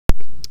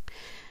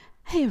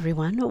Hey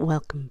everyone,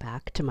 welcome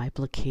back to my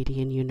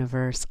Blacadian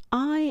universe.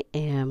 I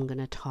am going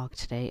to talk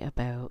today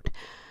about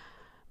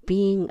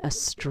being a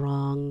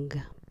strong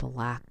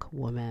black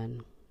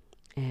woman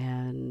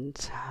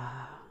and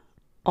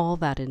all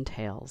that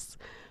entails.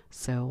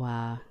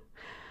 So,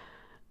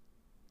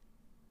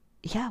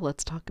 yeah,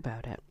 let's talk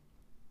about it.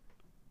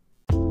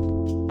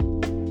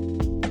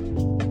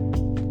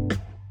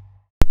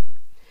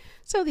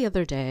 So the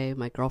other day,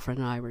 my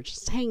girlfriend and I were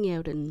just hanging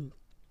out and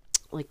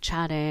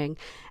chatting,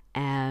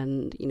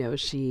 and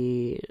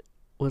she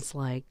was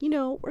like,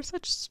 we're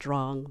such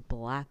strong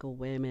black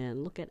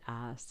women, look at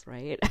us,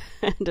 right?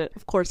 And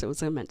of course it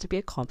was meant to be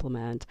a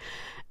compliment,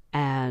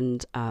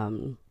 and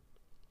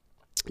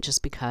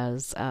just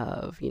because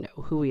of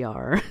who we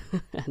are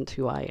and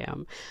who I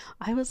am,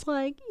 I was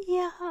like,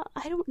 yeah,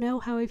 I don't know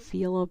how I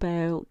feel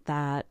about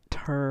that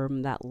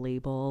term, that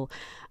label.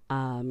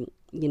 I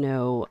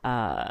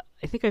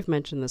think I've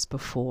mentioned this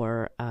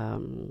before,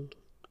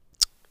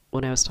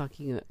 when I was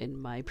talking in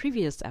my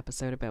previous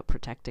episode about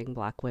protecting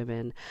black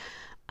women.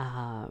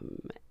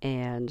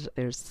 And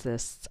there's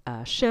this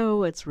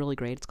show, it's really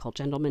great, it's called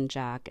Gentleman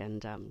Jack,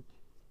 and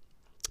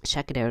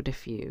check it out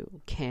if you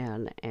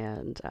can.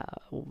 And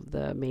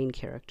the main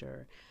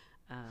character,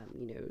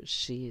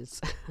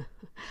 she's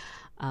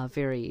a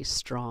very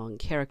strong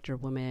character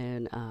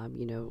woman.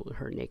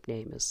 Her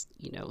nickname is,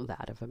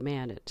 that of a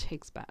man. It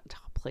takes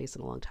place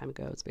in a long time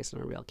ago. It's based on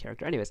a real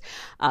character. Anyways,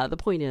 the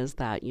point is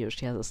that,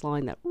 she has this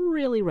line that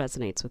really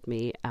resonates with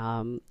me.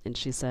 And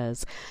she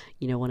says,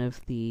 one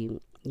of the,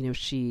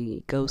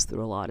 she goes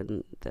through a lot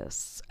in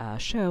this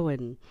show,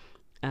 and,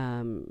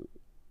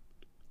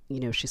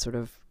 she's sort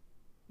of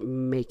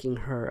making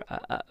her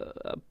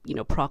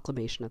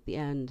proclamation at the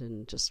end,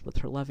 and just with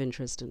her love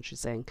interest, and she's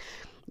saying,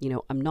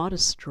 I'm not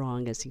as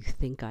strong as you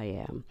think I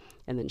am.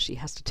 And then she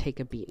has to take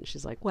a beat, and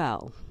she's like,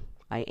 well,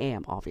 I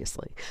am,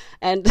 obviously.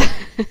 And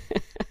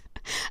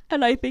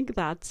and I think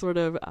that sort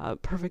of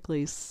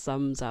perfectly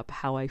sums up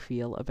how I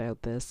feel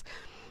about this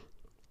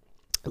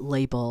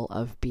label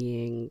of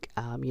being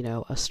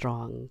a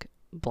strong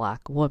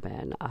black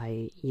woman.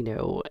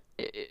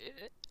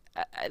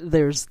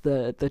 There's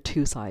the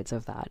two sides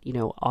of that.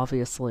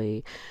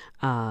 Obviously,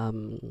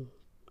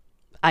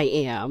 I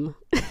am,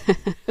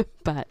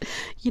 but,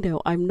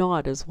 I'm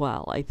not as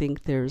well. I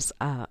think there's,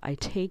 I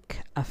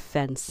take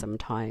offense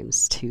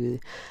sometimes to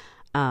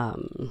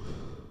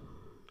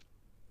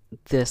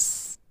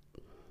this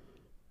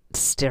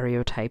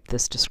stereotype,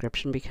 this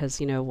description, because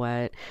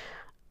what?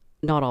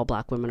 Not all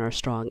black women are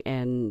strong,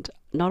 and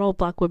not all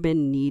black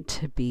women need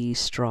to be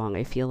strong.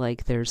 I feel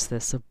like there's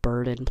this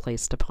burden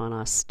placed upon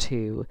us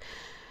to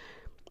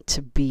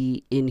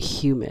be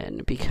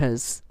inhuman,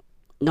 because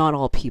not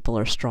all people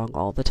are strong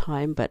all the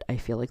time, but I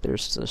feel like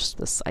there's just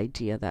this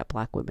idea that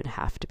black women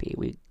have to be.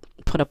 We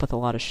put up with a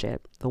lot of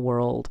shit. The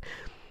world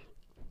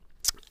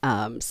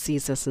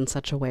sees us in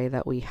such a way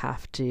that we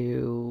have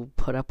to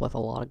put up with a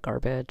lot of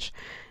garbage,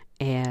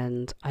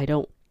 and I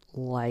don't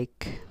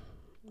like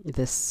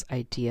this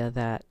idea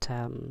that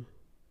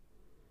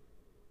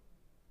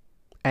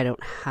I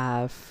don't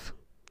have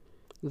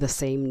the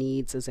same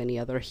needs as any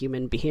other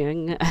human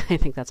being. I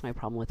think that's my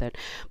problem with it.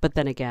 But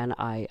then again,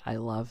 I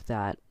love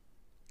that,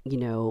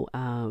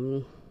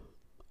 in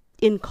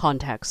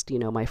context,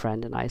 my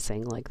friend and I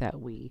saying like that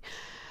we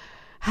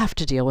have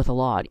to deal with a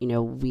lot.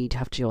 We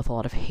have to deal with a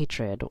lot of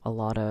hatred, a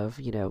lot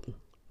of,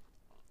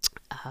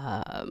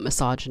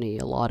 misogyny,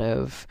 a lot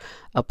of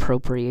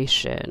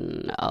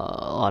appropriation, a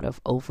lot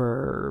of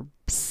over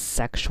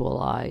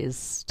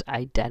sexualized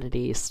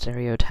identity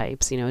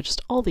stereotypes,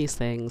 just all these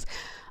things.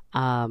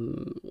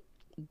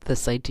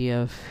 This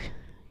idea of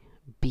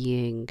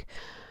being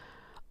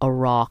a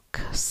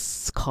rock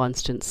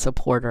constant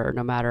supporter,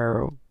 no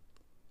matter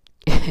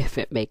if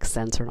it makes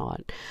sense or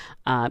not.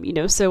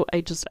 So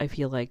I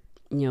feel like,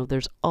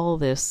 there's all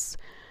this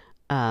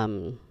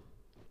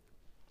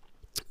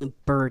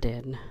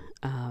burden.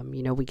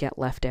 We get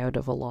left out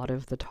of a lot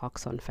of the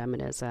talks on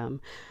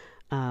feminism.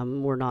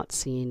 We're not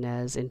seen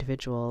as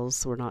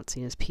individuals. We're not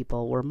seen as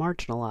people. We're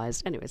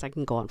marginalized. Anyways, I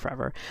can go on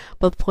forever.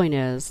 But the point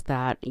is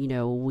that,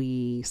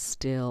 we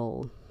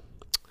still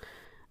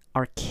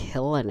are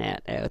killing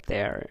it out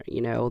there.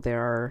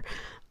 There are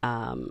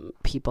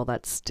people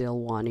that still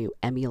want to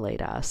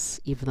emulate us,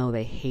 even though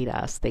they hate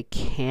us. They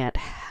can't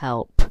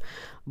help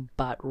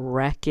but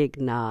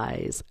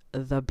recognize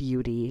the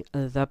beauty,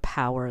 the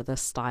power, the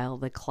style,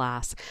 the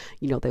class.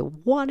 They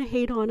want to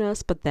hate on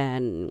us, but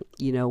then,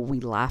 we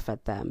laugh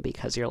at them,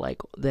 because you're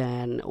like,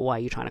 then why are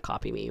you trying to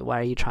copy me? Why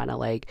are you trying to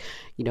like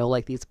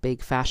these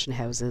big fashion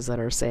houses that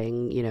are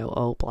saying,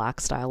 oh,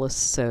 black style is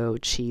so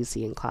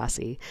cheesy and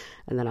classy.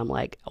 And then I'm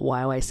like,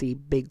 why do I see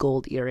big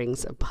gold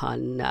earrings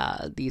upon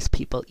these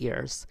people's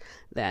ears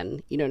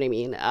then? You know what I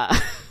mean?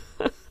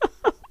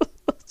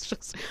 It's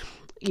just,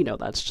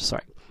 that's just,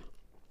 sorry.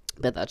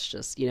 But that's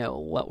just,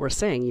 what we're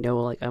saying,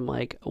 I'm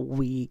like,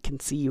 we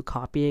can see you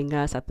copying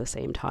us at the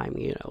same time,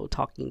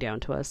 talking down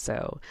to us.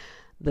 So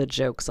the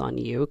joke's on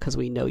you, because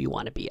we know you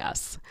want to be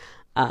us.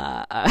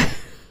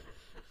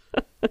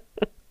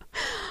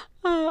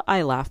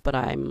 I laugh, but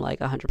I'm like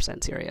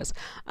 100% serious.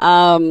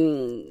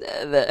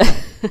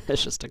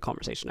 It's just a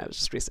conversation I was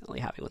just recently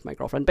having with my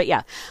girlfriend. But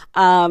yeah,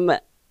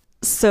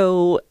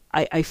 so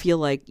I feel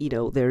like,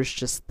 there's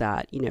just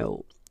that,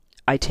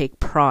 I take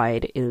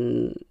pride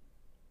in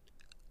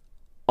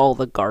all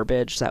the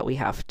garbage that we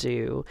have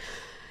to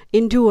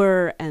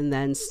endure and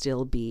then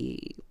still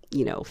be,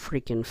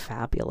 freaking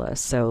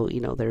fabulous. So,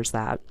 there's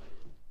that.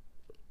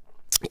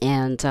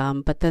 And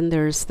but then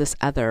there's this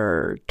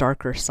other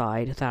darker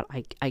side that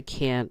I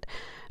can't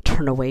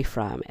turn away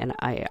from, and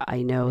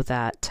I know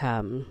that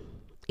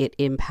it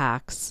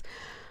impacts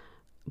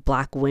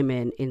Black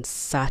women in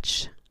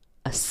such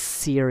a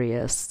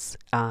serious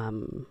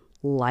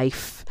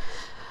life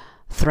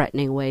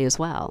threatening way as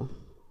well.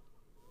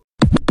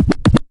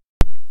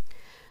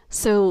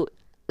 So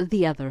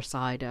the other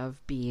side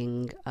of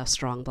being a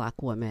strong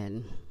Black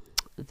woman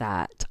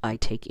that I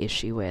take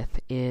issue with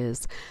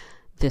is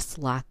this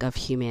lack of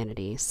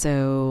humanity.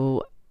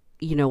 So,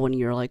 when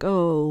you're like,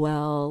 oh,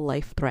 well,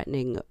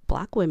 life-threatening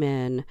Black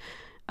women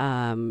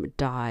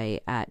die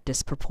at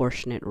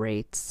disproportionate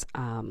rates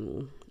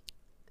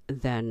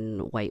than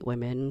white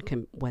women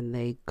when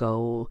they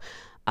go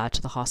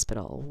to the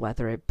hospital,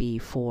 whether it be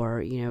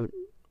for,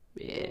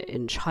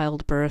 in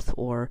childbirth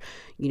or,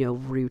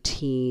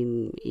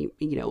 routine,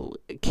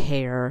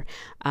 care,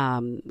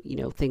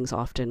 things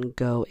often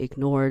go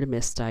ignored,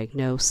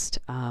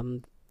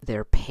 misdiagnosed,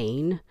 their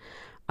pain.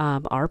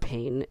 Our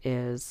pain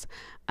is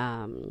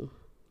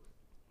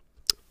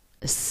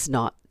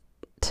not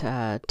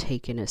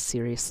taken as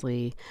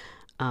seriously,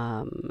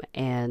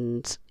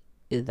 and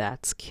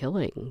that's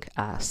killing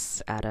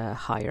us at a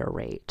higher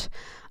rate,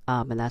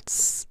 and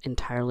that's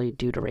entirely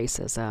due to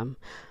racism.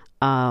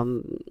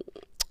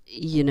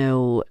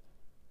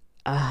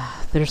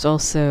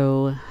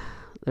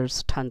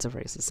 There's tons of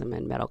racism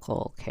in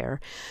medical care,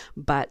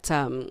 but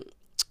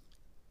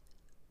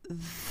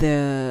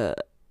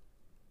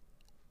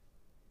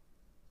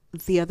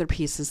the other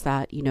piece is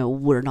that,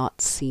 we're not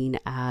seen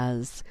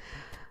as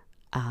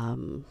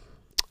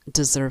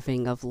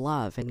deserving of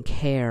love and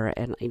care.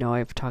 And,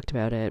 I've talked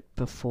about it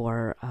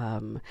before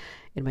in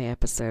my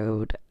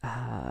episode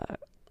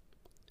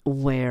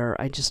where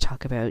I just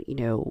talk about,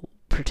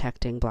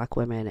 protecting Black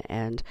women.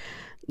 And,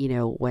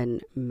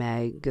 when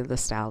Meg the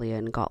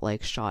Stallion got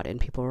shot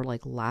and people were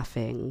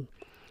laughing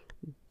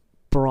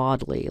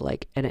broadly,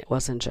 and it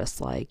wasn't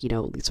just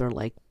these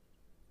were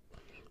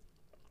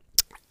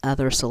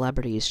other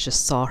celebrities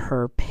just saw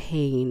her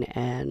pain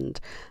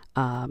and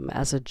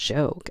as a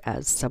joke,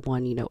 as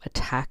someone,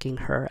 attacking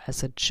her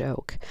as a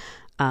joke.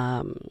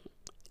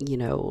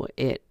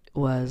 It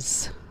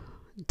was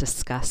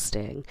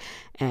disgusting.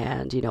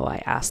 And,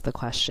 I asked the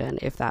question,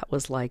 if that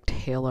was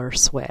Taylor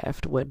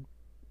Swift, would,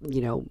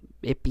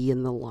 it be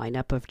in the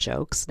lineup of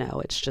jokes?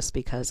 No, it's just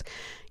because,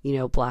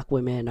 Black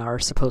women are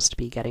supposed to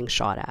be getting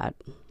shot at.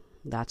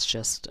 That's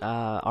just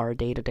our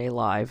day-to-day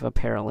life,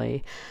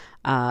 apparently.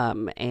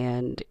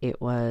 And it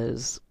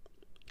was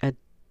a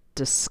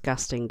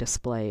disgusting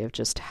display of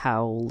just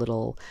how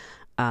little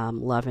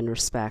love and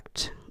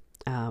respect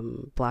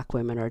Black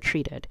women are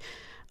treated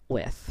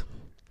with.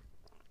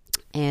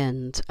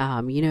 And,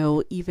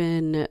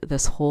 even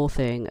this whole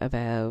thing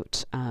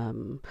about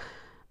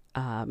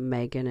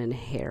Meghan and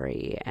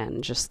Harry,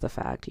 and just the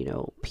fact,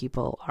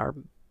 people are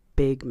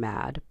big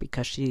mad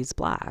because she's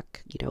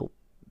Black, and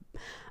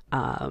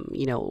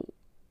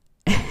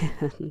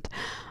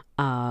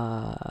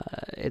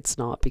it's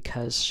not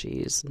because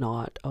she's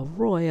not a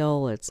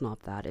royal, it's not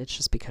that, it's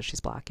just because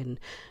she's Black, and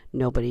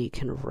nobody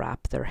can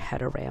wrap their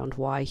head around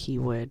why he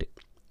would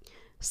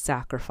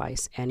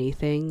sacrifice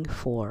anything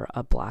for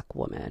a Black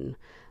woman.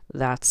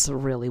 That's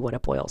really what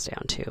it boils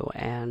down to.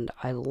 And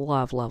I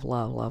love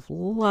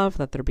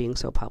that they're being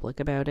so public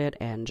about it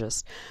and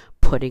just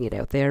putting it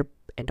out there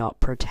and not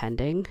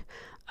pretending,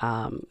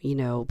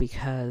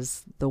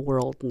 because the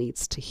world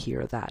needs to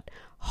hear that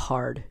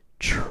hard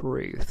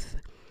truth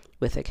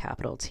with a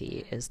capital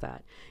T, is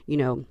that,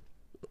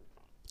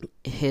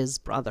 his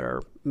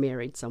brother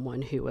married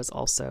someone who was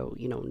also,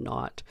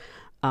 not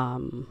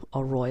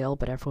a royal,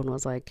 but everyone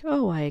was like,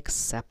 oh, I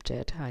accept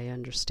it. I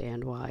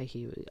understand why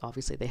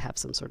obviously they have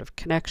some sort of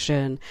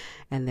connection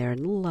and they're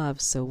in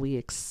love, so we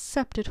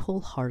accept it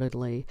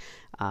wholeheartedly,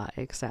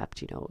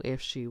 except,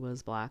 if she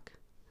was Black,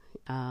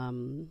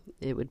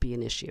 it would be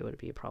an issue, it would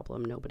be a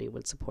problem, nobody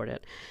would support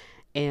it.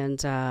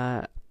 And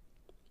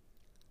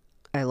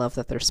I love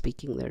that they're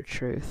speaking their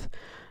truth.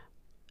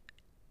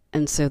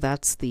 And so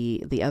that's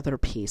the other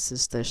piece,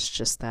 is this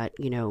just that,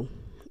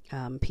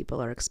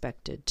 people are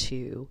expected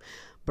to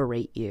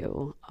berate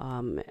you,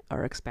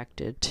 are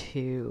expected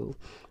to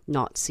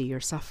not see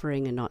your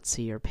suffering and not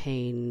see your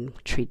pain,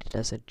 treat it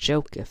as a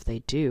joke if they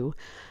do.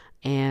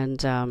 And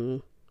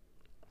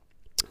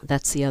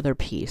that's the other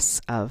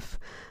piece of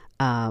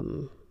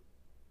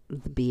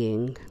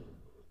being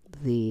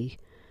the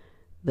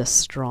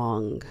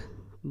strong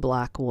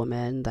Black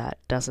woman that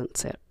doesn't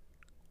sit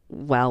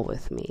well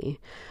with me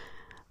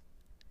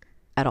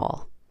at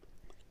all.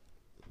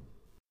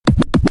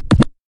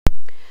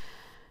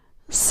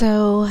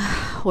 So,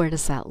 where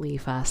does that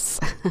leave us?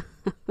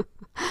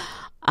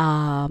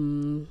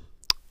 um,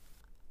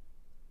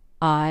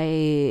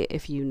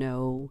 if you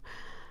know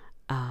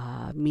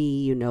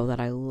me, you know that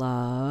I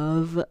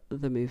love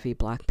the movie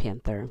Black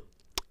Panther.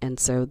 And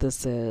so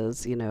this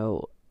is,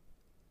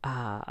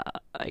 I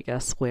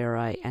guess where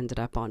I ended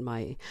up on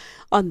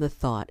the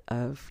thought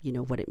of,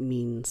 what it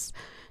means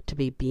to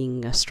be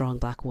being a strong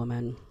black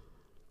woman.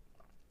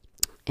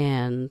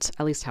 And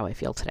at least how I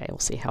feel today. We'll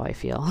see how I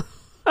feel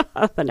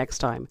the next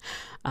time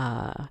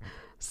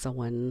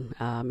someone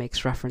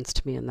makes reference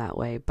to me in that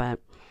way. But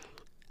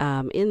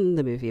in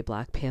the movie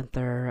Black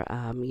Panther,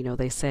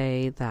 they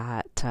say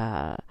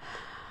that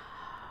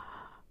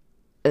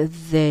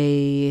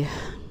they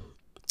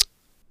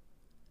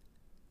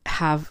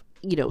have,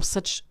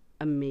 such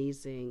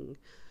amazing,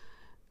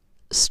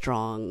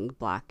 strong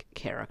black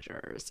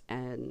characters,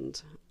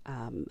 and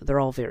they're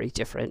all very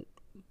different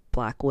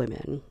black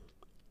women.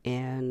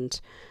 And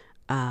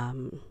I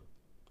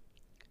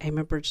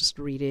remember just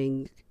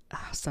reading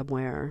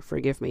somewhere,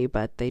 forgive me,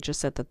 but they just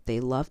said that they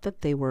loved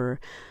that they were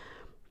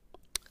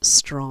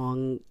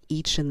strong,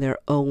 each in their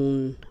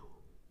own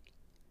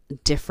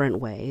different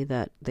way,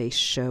 that they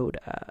showed,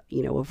 a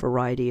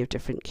variety of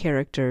different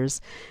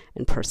characters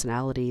and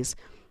personalities,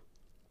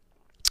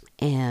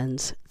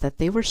 and that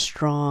they were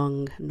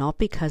strong not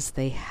because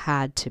they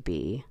had to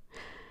be.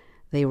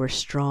 They were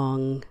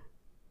strong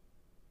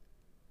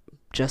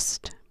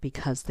just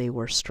because they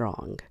were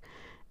strong.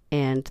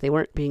 And they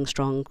weren't being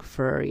strong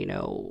for,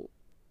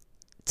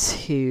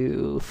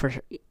 for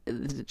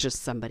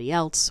just somebody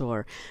else,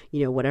 or,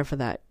 whatever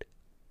that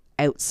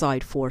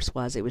outside force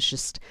was. It was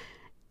just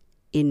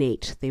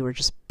innate. They were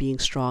just being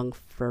strong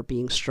for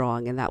being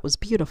strong, and that was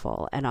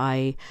beautiful. And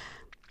I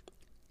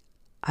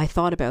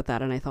thought about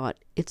that, and I thought,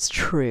 it's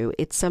true.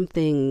 It's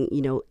something,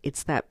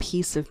 it's that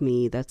piece of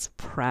me that's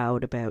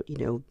proud about,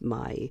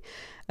 my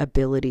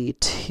ability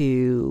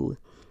to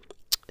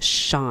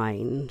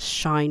shine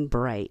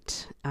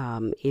bright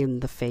in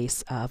the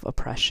face of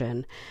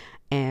oppression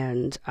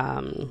and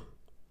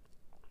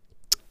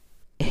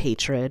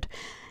hatred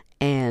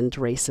and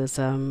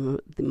racism.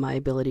 My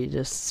ability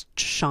to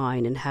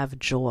shine and have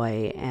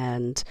joy,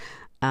 and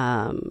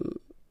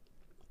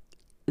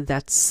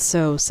that's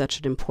such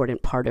an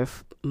important part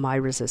of my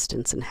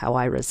resistance and how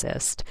I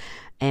resist.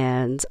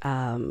 And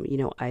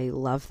I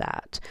love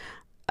that.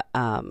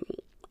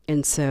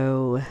 And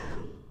so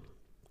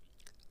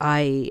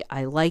I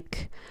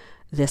like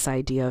this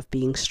idea of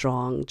being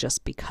strong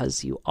just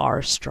because you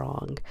are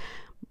strong,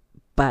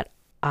 but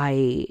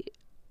I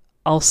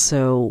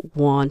also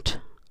want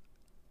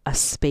a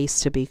space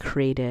to be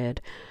created,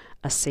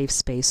 a safe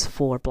space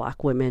for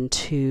black women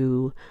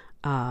to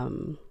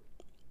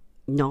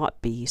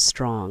not be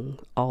strong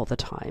all the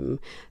time,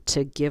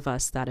 to give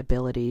us that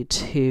ability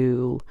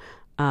to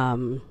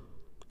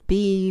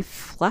be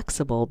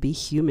flexible, be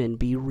human,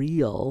 be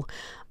real.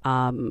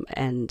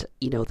 And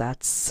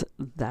that's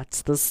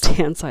the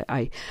stance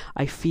I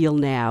feel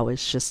now,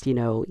 is just,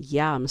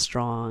 yeah, I'm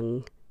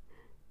strong,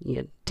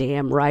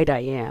 damn right I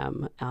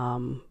am,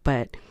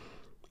 but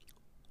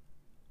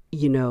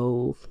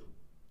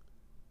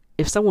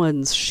if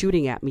someone's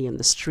shooting at me in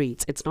the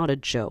streets, it's not a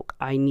joke.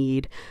 I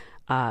need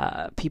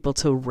people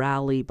to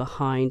rally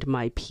behind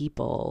my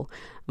people,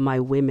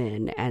 my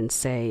women, and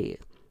say,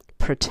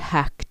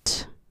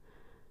 protect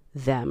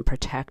them,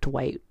 protect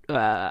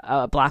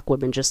black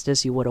women just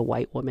as you would a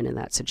white woman in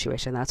that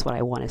situation. That's what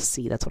I want to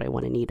see. That's what I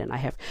want to need. And I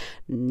have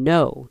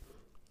no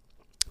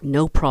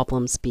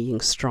problems being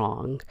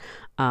strong.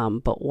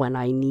 But when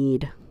I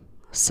need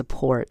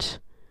support,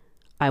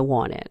 I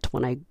want it.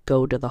 When I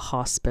go to the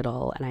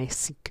hospital and I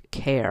seek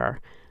care,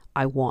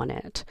 I want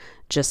it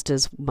just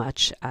as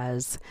much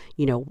as,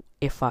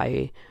 if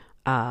I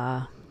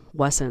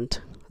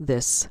wasn't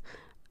this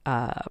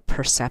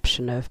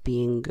perception of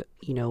being,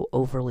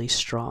 overly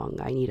strong.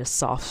 I need a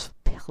soft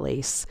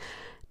place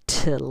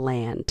to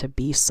land, to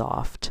be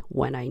soft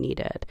when I need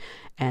it.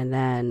 And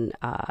then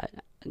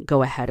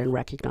go ahead and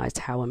recognize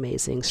how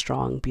amazing,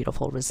 strong,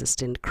 beautiful,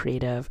 resistant,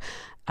 creative,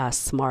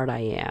 smart I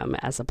am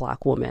as a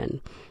black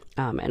woman.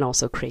 And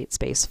also create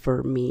space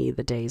for me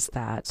the days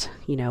that,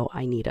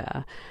 I need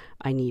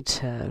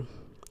to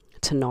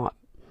not,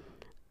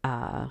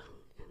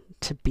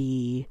 to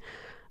be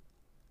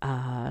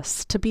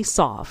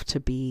soft, to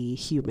be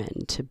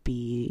human, to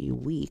be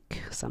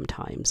weak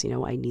sometimes.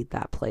 I need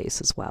that place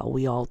as well.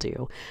 We all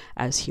do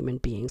as human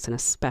beings, and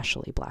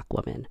especially black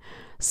women.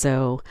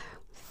 So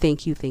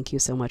thank you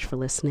so much for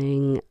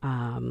listening.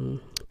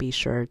 Be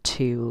sure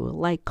to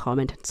like,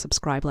 comment, and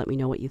subscribe. Let me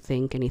know what you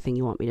think, anything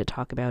you want me to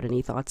talk about,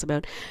 any thoughts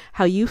about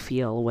how you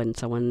feel when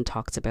someone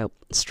talks about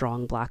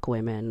strong black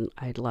women.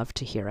 I'd love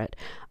to hear it.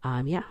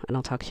 And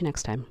I'll talk to you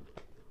next time.